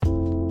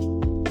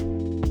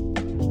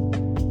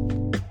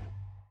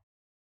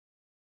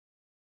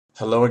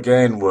Hello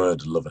again,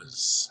 word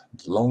lovers.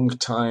 Long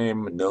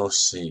time no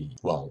see.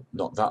 Well,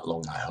 not that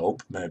long, I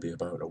hope, maybe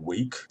about a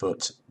week,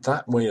 but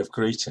that way of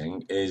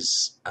greeting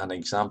is an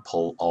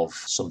example of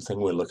something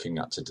we're looking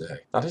at today.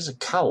 That is a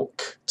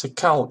calque. To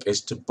calque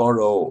is to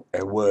borrow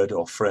a word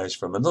or phrase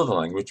from another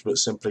language, but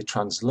simply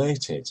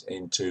translate it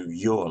into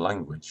your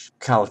language.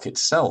 Calque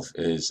itself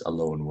is a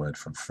loan word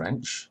from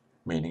French,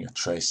 meaning a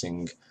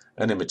tracing,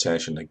 an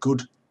imitation, a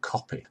good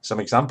copy. Some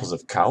examples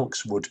of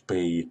calques would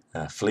be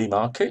flea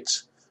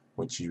market,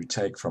 which you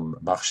take from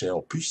marché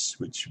aux puces,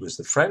 which was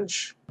the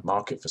French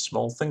market for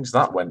small things.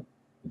 That went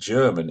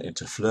German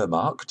into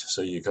Flohmarkt,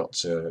 so you got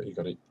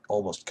it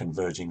almost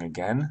converging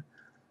again.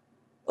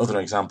 Other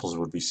examples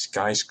would be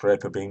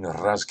skyscraper being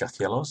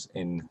rascacielos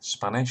in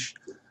Spanish.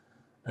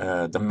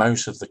 The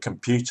mouse of the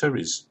computer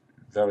is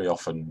very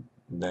often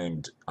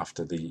named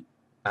after the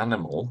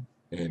animal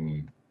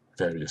in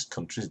various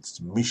countries.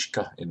 It's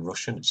mishka in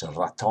Russian, it's a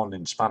raton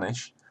in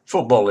Spanish.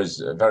 Football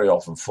is very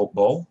often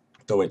football,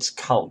 though it's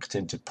calqued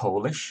into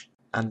Polish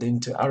and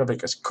into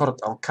Arabic as Kurt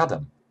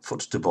al-Qadam,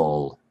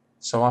 football.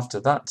 So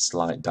after that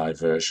slight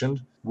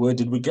diversion, where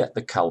did we get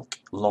the calque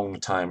long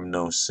time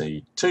no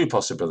see? Two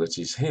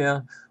possibilities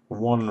here,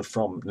 one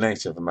from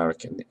Native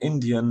American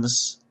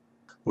Indians.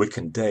 We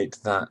can date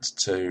that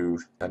to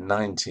a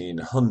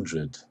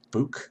 1900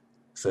 book,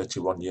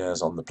 31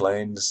 Years on the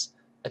Plains,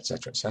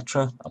 etc.,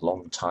 etc., a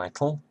long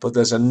title. But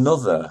there's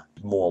another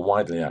more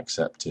widely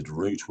accepted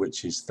route,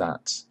 which is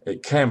that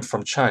it came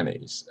from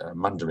Chinese,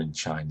 Mandarin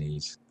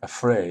Chinese, a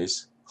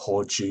phrase,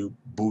 Hoju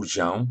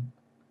Bujiang,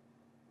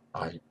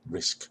 I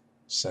risk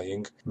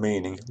saying,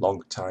 meaning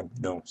long time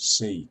no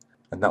see.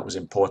 And that was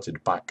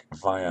imported back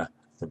via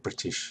the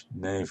British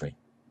Navy.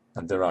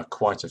 And there are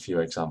quite a few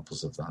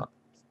examples of that.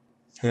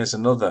 Here's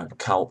another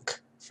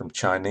calque from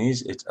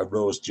Chinese. It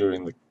arose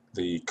during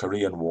the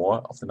Korean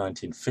War of the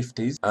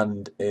 1950s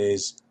and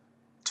is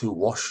to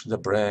wash the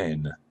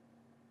brain.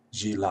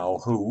 Ji Lao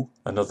Hu.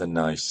 Another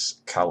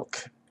nice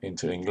calque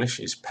into English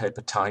is paper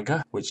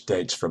tiger, which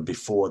dates from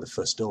before the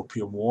First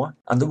Opium War.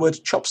 And the word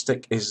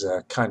chopstick is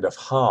a kind of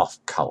half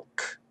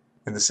calque.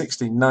 In the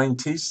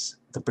 1690s,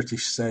 the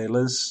British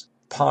sailors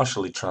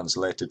partially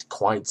translated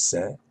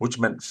quaidse, which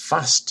meant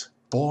fast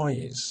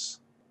boys.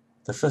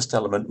 The first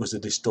element was a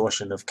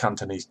distortion of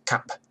Cantonese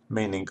cap,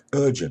 meaning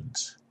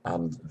urgent.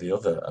 And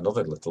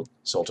another little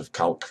sort of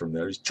calque from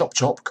there is chop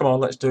chop. Come on,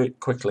 let's do it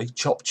quickly.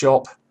 Chop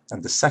chop.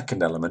 And the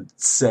second element,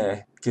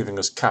 tse, giving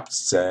us cap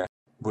tse,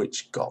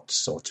 which got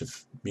sort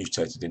of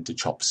mutated into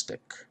chopstick.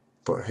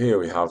 But here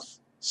we have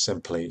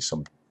simply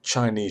some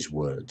Chinese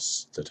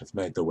words that have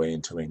made their way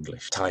into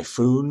English.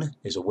 Typhoon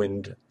is a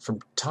wind from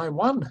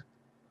Taiwan,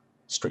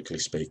 strictly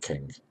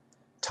speaking.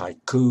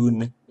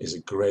 Tycoon is a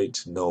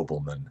great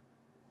nobleman.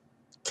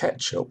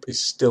 Ketchup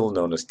is still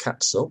known as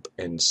catsup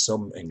in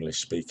some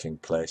English-speaking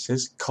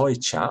places. Koi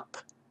chap,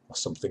 or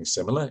something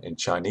similar in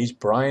Chinese.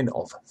 Brine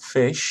of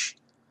fish,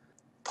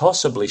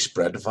 possibly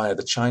spread via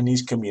the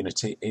Chinese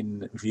community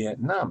in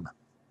Vietnam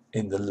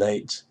in the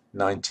late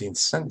 19th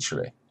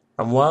century.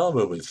 And while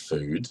we're with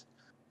food,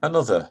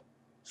 another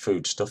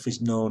foodstuff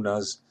is known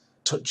as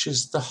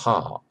touches the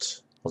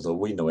heart, although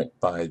we know it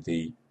by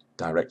the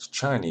direct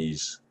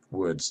Chinese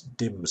words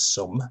dim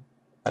sum.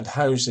 And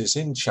houses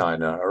in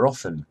China are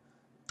often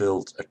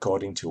built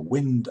according to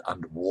wind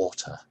and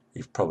water.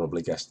 You've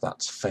probably guessed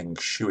that's feng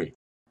shui.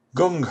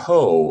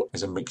 Gung-ho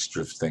is a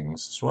mixture of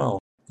things as well.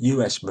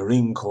 US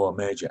Marine Corps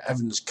Major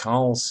Evans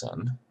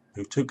Carlson,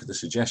 who took the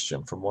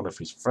suggestion from one of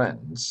his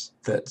friends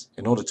that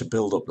in order to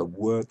build up the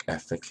work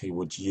ethic, he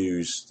would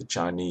use the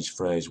Chinese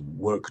phrase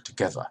work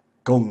together,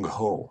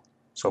 gung-ho.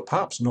 So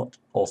perhaps not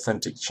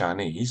authentic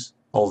Chinese,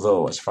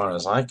 although as far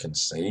as I can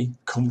see,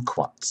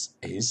 kumquat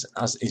is,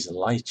 as is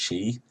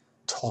lychee,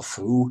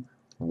 tofu,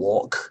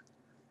 wok,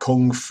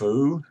 Kung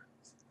Fu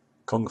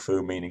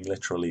meaning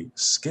literally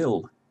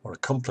skill or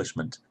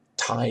accomplishment.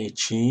 Tai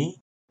Chi,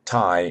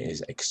 Tai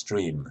is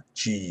extreme,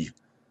 Chi,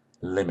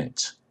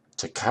 limit.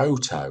 To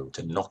kowtow,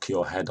 to knock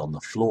your head on the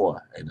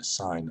floor in a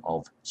sign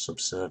of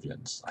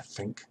subservience, I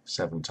think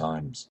 7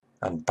 times.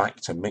 And back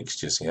to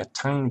mixtures here,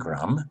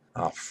 tangram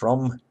are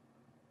from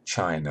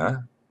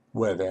China,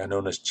 where they are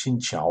known as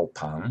qinqiao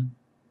pan,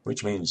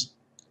 which means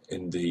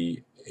in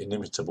the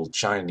inimitable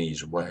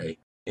Chinese way,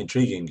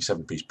 intriguing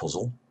 7-piece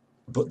puzzle.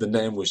 But the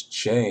name was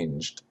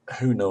changed,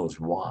 who knows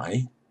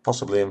why,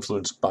 possibly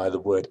influenced by the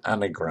word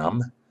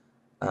anagram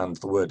and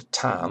the word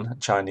tan, a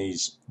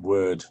Chinese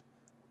word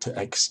to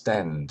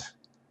extend.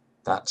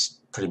 That's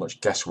pretty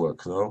much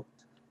guesswork though.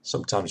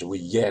 Sometimes we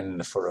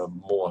yen for a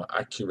more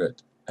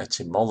accurate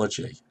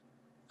etymology,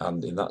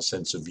 and in that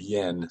sense of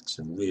yen,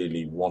 to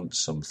really want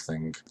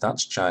something,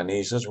 that's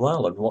Chinese as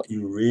well. And what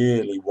you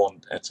really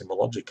want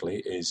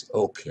etymologically is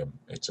opium.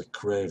 It's a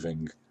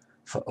craving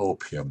for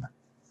opium.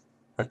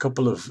 A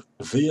couple of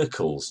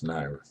vehicles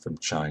now from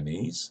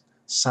Chinese.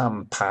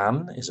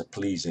 Sampan is a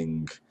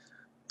pleasing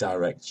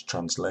direct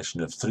translation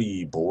of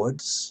 3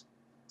 boards,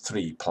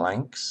 3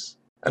 planks.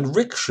 And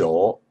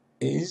rickshaw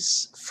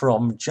is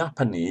from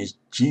Japanese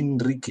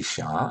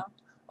jinrikisha,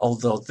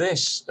 although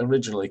this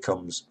originally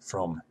comes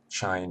from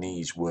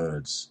Chinese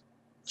words.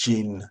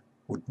 Jin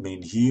would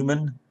mean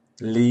human,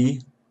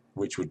 Li,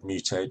 which would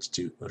mutate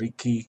to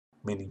Riki,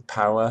 meaning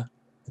power,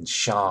 and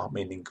Sha,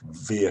 meaning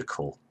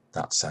vehicle.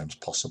 That sounds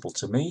possible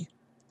to me,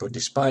 but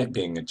despite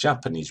being a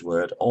Japanese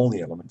word, all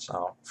the elements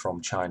are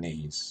from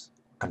Chinese.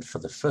 And for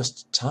the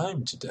first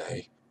time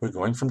today, we're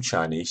going from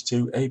Chinese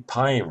to a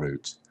Pi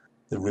root,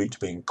 the root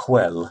being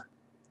quel,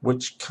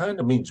 which kind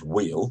of means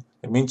wheel.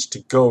 It means to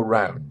go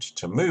round,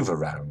 to move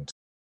around,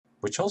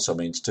 which also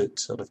means to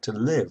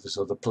live,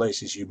 so the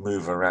places you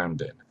move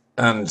around in.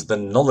 And the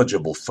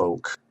knowledgeable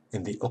folk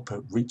in the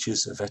upper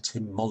reaches of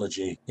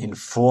etymology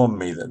inform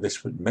me that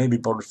this would maybe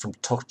borrowed from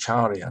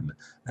Tocharian,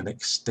 an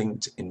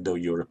extinct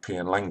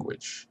Indo-European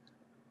language.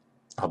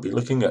 I'll be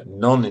looking at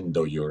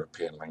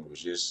non-Indo-European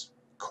languages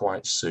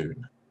quite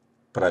soon,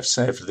 but I've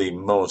saved the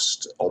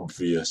most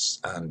obvious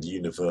and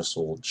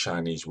universal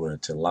Chinese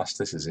word till last.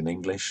 This is in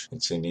English,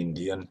 it's in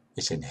Indian,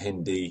 it's in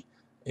Hindi,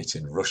 it's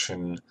in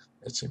Russian,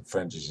 it's in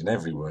French, it's in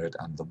every word,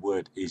 and the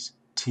word is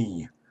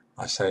tea.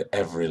 I say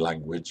every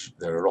language,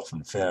 there are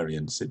often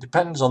variants. It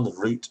depends on the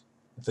root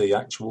the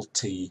actual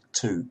tea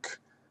took.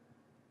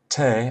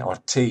 Te or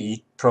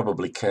tea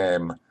probably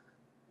came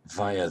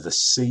via the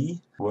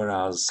sea,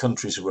 whereas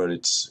countries where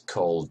it's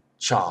called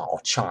cha or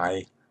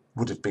chai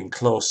would have been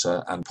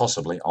closer and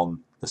possibly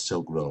on the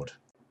Silk Road.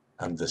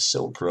 And the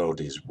Silk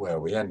Road is where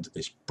we end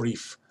this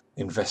brief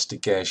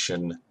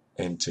investigation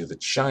into the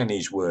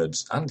Chinese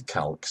words and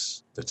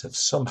calques that have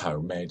somehow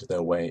made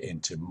their way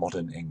into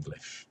modern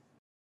English.